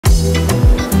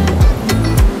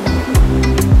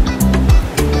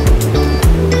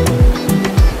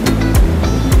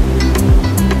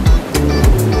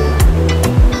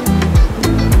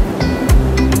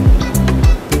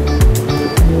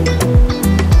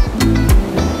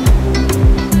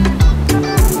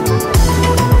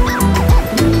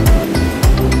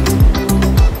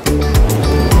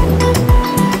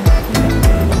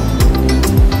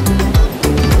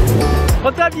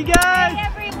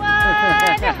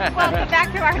Welcome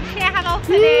back to our channel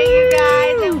today, you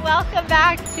guys, and welcome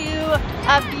back to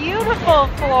a beautiful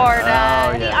Florida.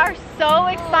 Oh, yeah. We are so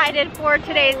excited for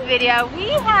today's video. We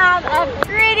have a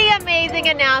pretty amazing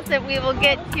announcement we will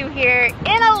get to here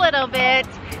in a little bit.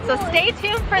 So stay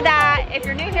tuned for that. If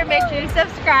you're new here, make sure you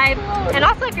subscribe. And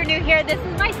also if you're new here, this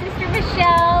is my sister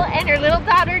Michelle and her little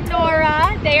daughter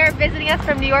Nora. They are visiting us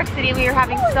from New York City and we are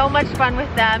having so much fun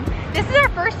with them. This is our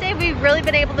first day we've really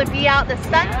been able to be out. The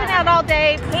sun's been out all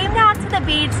day. Came down to the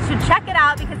beach to check it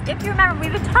out because if you remember,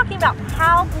 we've been talking about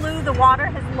how blue the water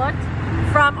has looked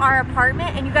from our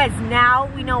apartment, and you guys, now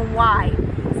we know why.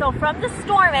 So from the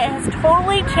storm, it has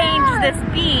totally changed this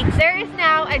beach. There is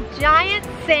now a giant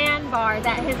sandbar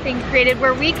that has been created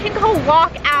where we can go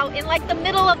walk out in like the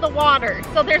middle of the water.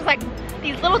 So there's like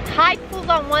these little tide pools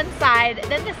on one side,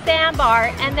 then the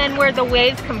sandbar, and then where the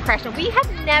waves compression. We have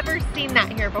never seen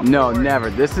that here before. No, never.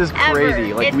 This is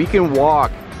crazy. Like we can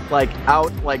walk like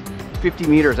out like 50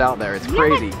 meters out there. It's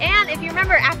crazy. Yes, and if you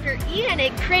remember after Ian,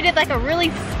 it created like a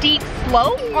really steep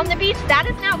slope on the beach. That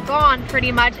is now gone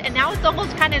pretty much, and now it's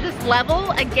almost kind of just level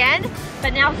again,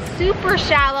 but now super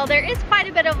shallow. There is quite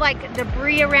a bit of like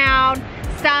debris around,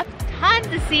 stuff, tons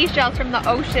of seashells from the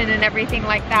ocean and everything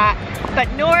like that.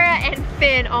 But Nora and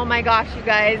Finn, oh my gosh, you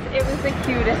guys, it was the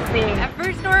cutest thing. At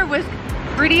first, Nora was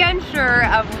pretty unsure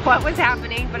of what was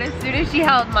happening, but as soon as she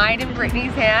held mine and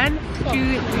Brittany's hand,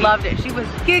 she loved it. She was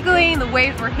giggling, the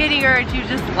waves were hitting her, and she was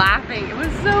just laughing. It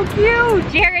was so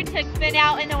cute. Jared took Finn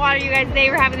out in the water, you guys. They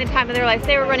were having the time of their lives.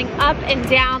 They were running up and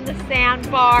down the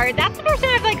sandbar. That's the first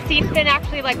time I've like seen Finn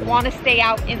actually like want to stay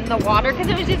out in the water because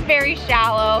it was just very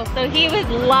shallow. So he was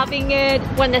loving it.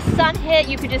 When the sun hit,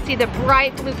 you could just see the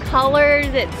bright blue colors.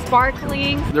 It's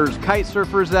sparkling. There's kite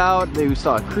surfers out. They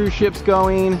saw cruise ships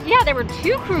going. Yeah, there were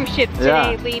 2 cruise ships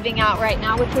today leaving out right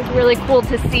now, which was really cool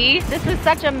to see. This was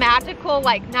such a magical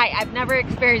like night. I've never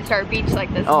experienced our beach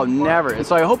like this before. Never. And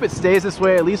so I hope it stays this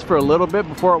way at least for a little bit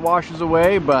before it washes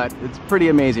away, but it's pretty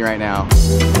amazing right now.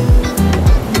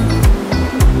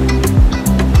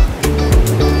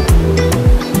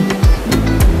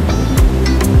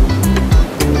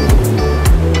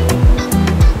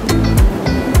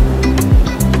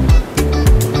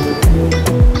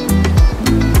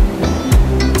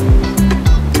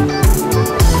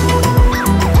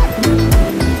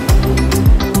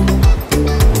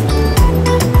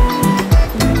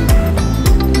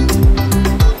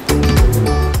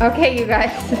 Okay, you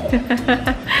guys,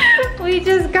 we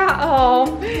just got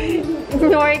home.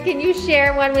 Nora, can you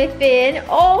share one with Finn?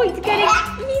 Oh, he's gonna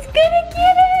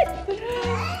get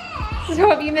it.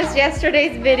 So if you missed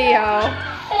yesterday's video,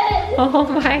 oh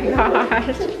my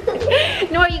gosh.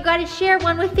 Nora, you gotta share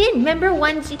one with Finn. Remember,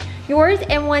 one's yours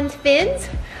and one's Finn's.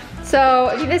 So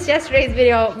if you missed yesterday's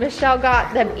video, Michelle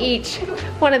got them each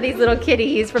one of these little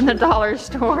kitties from the dollar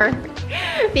store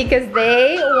because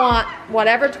they want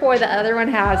whatever toy the other one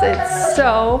has. It's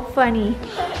so funny.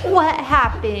 What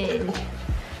happened?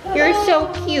 You're so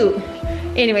cute.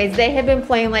 Anyways, they have been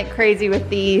playing like crazy with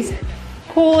these,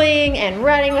 pulling and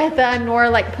running with them. Nora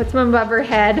like puts them above her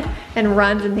head and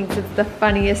runs and thinks it's the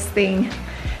funniest thing.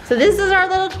 So this is our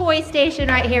little toy station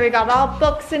right here. We got all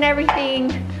books and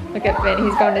everything. Look at Finn,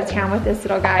 he's going to town with this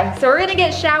little guy. So we're gonna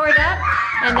get showered up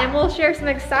and then we'll share some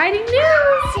exciting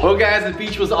news. Well guys, the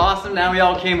beach was awesome. Now we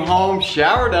all came home,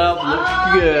 showered up,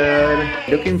 looked good.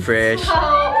 Looking fresh. So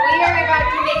we are about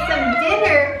to make some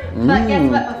dinner, but guess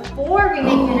what? Before we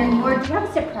make dinner, Nora, do you have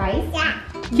a surprise?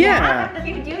 Yeah. Do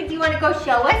you want to go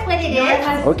show us what it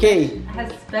is? Okay.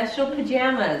 Has special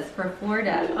pajamas for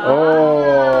Florida.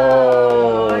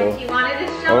 Oh. She wanted to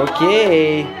show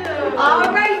Okay.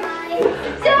 all right.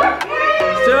 Surprise!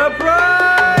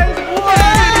 Surprise!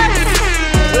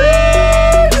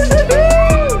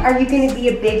 Are you going to be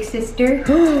a big sister?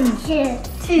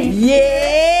 Yeah!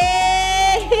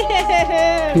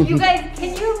 You guys,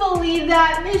 can you believe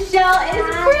that Michelle is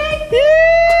pregnant?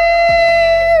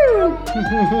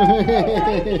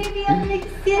 Be a big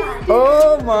sister.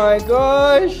 Oh my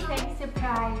gosh! Big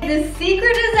surprise. The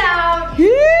secret is out.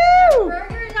 Woo!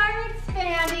 Burgers are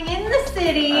expanding in the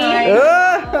city.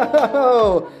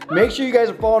 Oh! Make sure you guys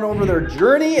are following over their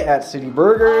journey at City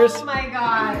Burgers. Oh my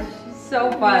gosh.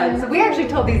 So fun. So we actually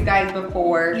told these guys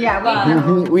before. Yeah, we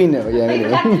know. We know, yeah. They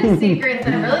kept the secret. It's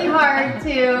been really hard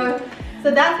to. So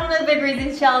that's one of the big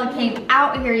reasons Shella came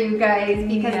out here, you guys,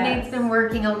 because Nate's been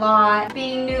working a lot,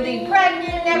 being newly pregnant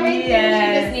and everything.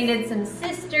 She just needed some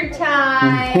sister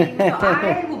time. So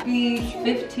I will be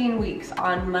 15 weeks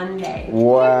on Monday.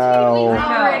 Wow. 15 weeks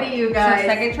already, you guys. So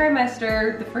second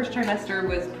trimester, the first trimester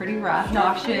was pretty rough,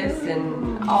 nauseous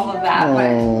and all of that.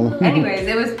 But anyways,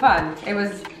 it was fun. It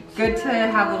was good to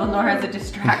have little Nora as a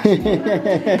distraction.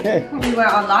 We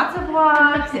went on lots of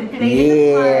walks and played in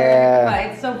the park,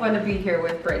 but it's so fun to be here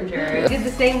with Britt and Jared. We did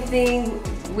the same thing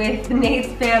with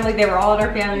Nate's family. They were all in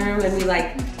our family room, and we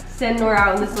like send Nora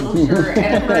out in this little shirt. And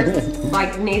at first,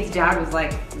 like Nate's dad was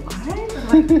like, "What?"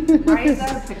 I'm like, "Why is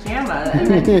that a pajama?" And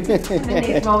then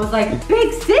Nate's mom was like,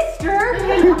 "Big sister." And I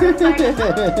was like,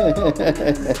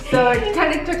 so it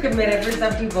kind of took a minute for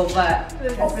some people, but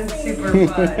it's been super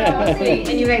fun. So sweet.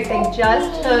 And you guys, they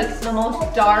just took the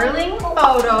most darling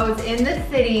photos in the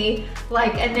city,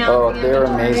 like announcing they're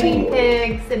amazing amazing.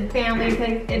 pigs and family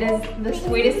pigs. It is the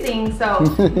sweetest thing. So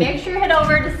make sure you head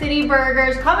over to City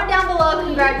Burgers. Comment down below.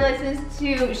 Congratulations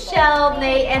to Shell,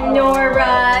 Nate, and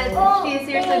Nora. She is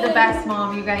seriously the best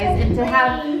mom, you guys. And to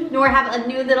have Nora have a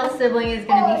new little sibling is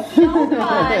gonna be so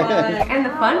fun. And the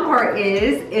fun part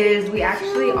is we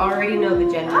actually already know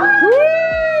the gender.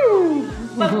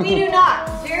 But we do not.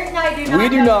 Jared and I do not. We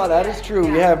do not, that is true.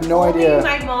 We have no Only idea.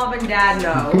 my mom and dad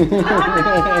know.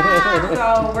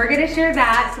 So we're gonna share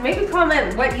that. So maybe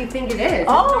comment what you think it is.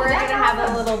 Oh, we're that's gonna have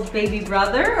a little baby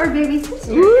brother or baby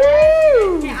sister.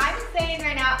 Okay, I'm saying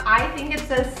right now, I think it's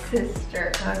a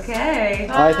sister. Okay.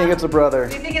 I think it's a brother.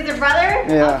 You think it's a brother?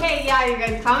 Yeah. Okay, yeah, you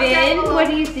guys comment down Ben, below. what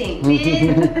do you think?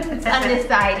 Ben,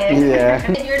 undecided. Yeah.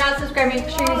 If you're not subscribed, make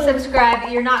sure you subscribe.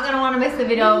 You're not gonna want to miss the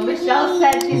video. Michelle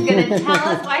said she's gonna tell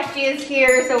us why she is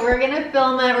here, so we're gonna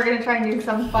film it. We're gonna try and do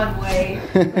some fun way,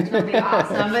 which will be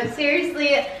awesome. But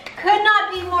seriously, could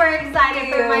not be more excited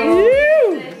for my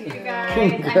sister, you guys. I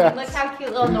mean, look how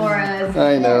cute little Nora is.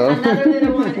 I know. Another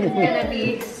little one is gonna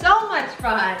be so much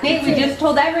fun. Nate, we just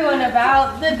told everyone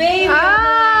about the baby.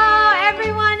 Oh,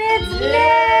 everyone, it's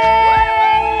Nate!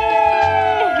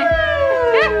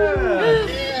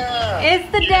 It's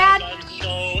the dad. I'm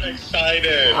so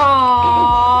excited.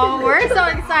 Oh, we're so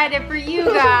excited for you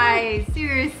guys.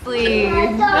 Seriously.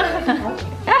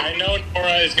 I know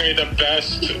Nora is going to be the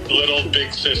best little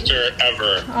big sister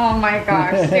ever. Oh my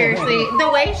gosh, seriously. The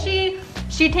way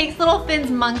she takes little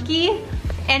Finn's monkey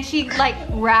and she like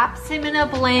wraps him in a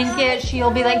blanket.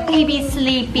 She'll be like, "Baby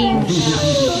sleeping."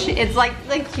 Shh. It's like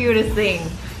the cutest thing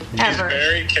ever. She's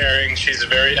very caring. She's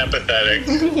very empathetic.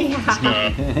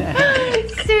 Yeah.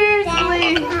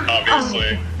 Seriously.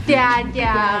 Obviously. Dad,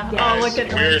 yeah. Oh, look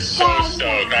at We're this. so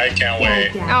stoked. I can't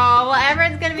wait. Oh, well,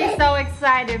 everyone's gonna be so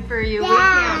excited for you. We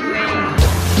can't wait.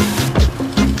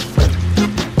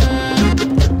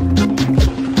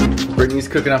 Brittany's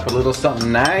cooking up a little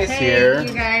something nice Hey, here.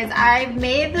 you guys, I've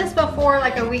made this before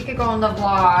like a week ago on the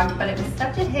vlog, but it was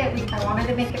such a hit. I wanted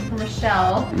to make it for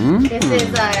Michelle. This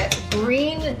is a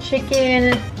green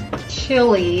chicken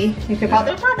chili. You could call it.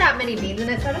 There's not that many beans in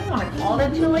it, so I don't want to call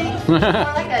it a chili. It's more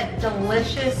like a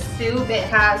delicious soup. It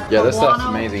has Yeah, this stuff's poblano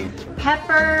amazing.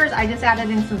 peppers. I just added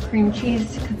in some cream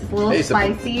cheese because it's a little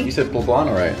spicy. You said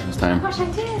poblano right this Oh time. my gosh, I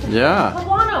did. Yeah.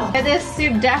 Poblano. This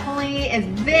soup definitely is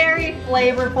very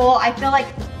flavorful. I feel like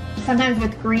sometimes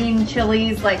with green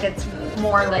chilies, like it's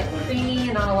more like creamy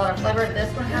and not a lot of flavor. This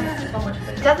one has so much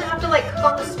flavor. It doesn't have to like cook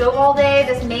on the stove all day.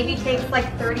 This maybe takes like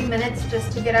 30 minutes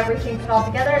just to get everything put all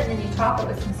together, and then you top it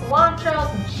with some cilantro,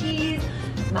 some cheese,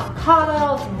 some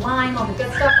avocado, some lime, all the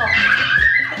good stuff.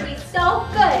 It's gonna be so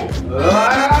good.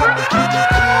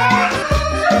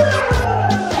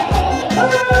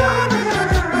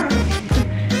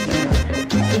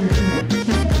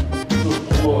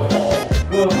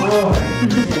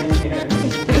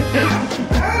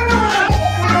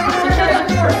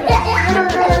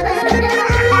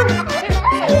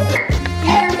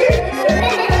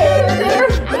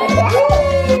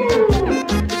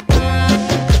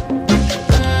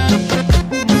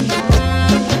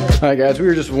 Alright guys, we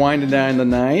were just winding down the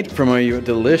night from a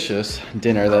delicious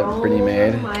dinner that Brittany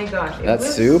made. Oh my gosh, it That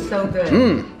was soup? so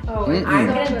good. Oh, and I'm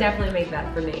gonna definitely make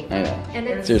that for me. I know. And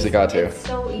it's, Seriously got to. It's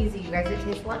so easy, you guys. It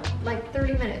takes like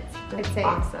 30 minutes, I'd say.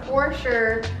 Awesome. For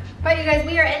sure. But you guys,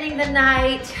 we are ending the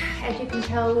night. As you can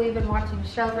tell, we've been watching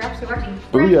shows. We're actually watching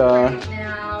Friends Booyah. right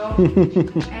now.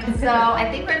 And so I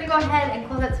think we're gonna go ahead and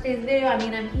close out today's video. I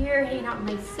mean, I'm here hanging out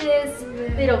with my sis.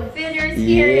 Little Finner's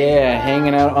here. Yeah,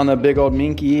 hanging out on the big old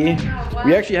Minky.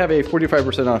 We actually have a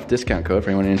 45% off discount code for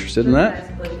anyone interested in that.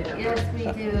 Yes, we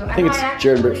do. I think it's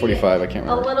Jared and Britt 45, I can't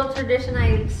remember. A little tradition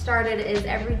I started is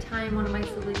every time one of my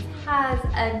siblings has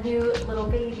a new little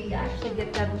baby, I actually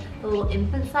get them a little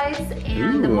infant size,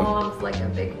 and the Ooh. mom's like a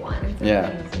big one.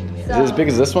 Yeah. So, Is it as big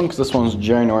as this one? Because this one's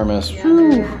ginormous. yeah,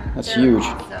 Whew, that's they're huge.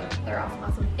 Awesome. They're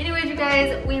awesome. Anyways, you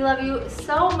guys, we love you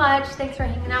so much. Thanks for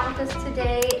hanging out with us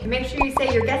today. Make sure you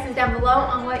say your guesses down below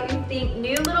on what you think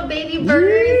new little baby burger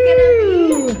is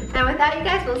gonna be. And with that, you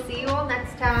guys, we'll see you all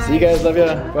next time. See you guys, love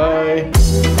ya.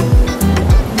 Bye.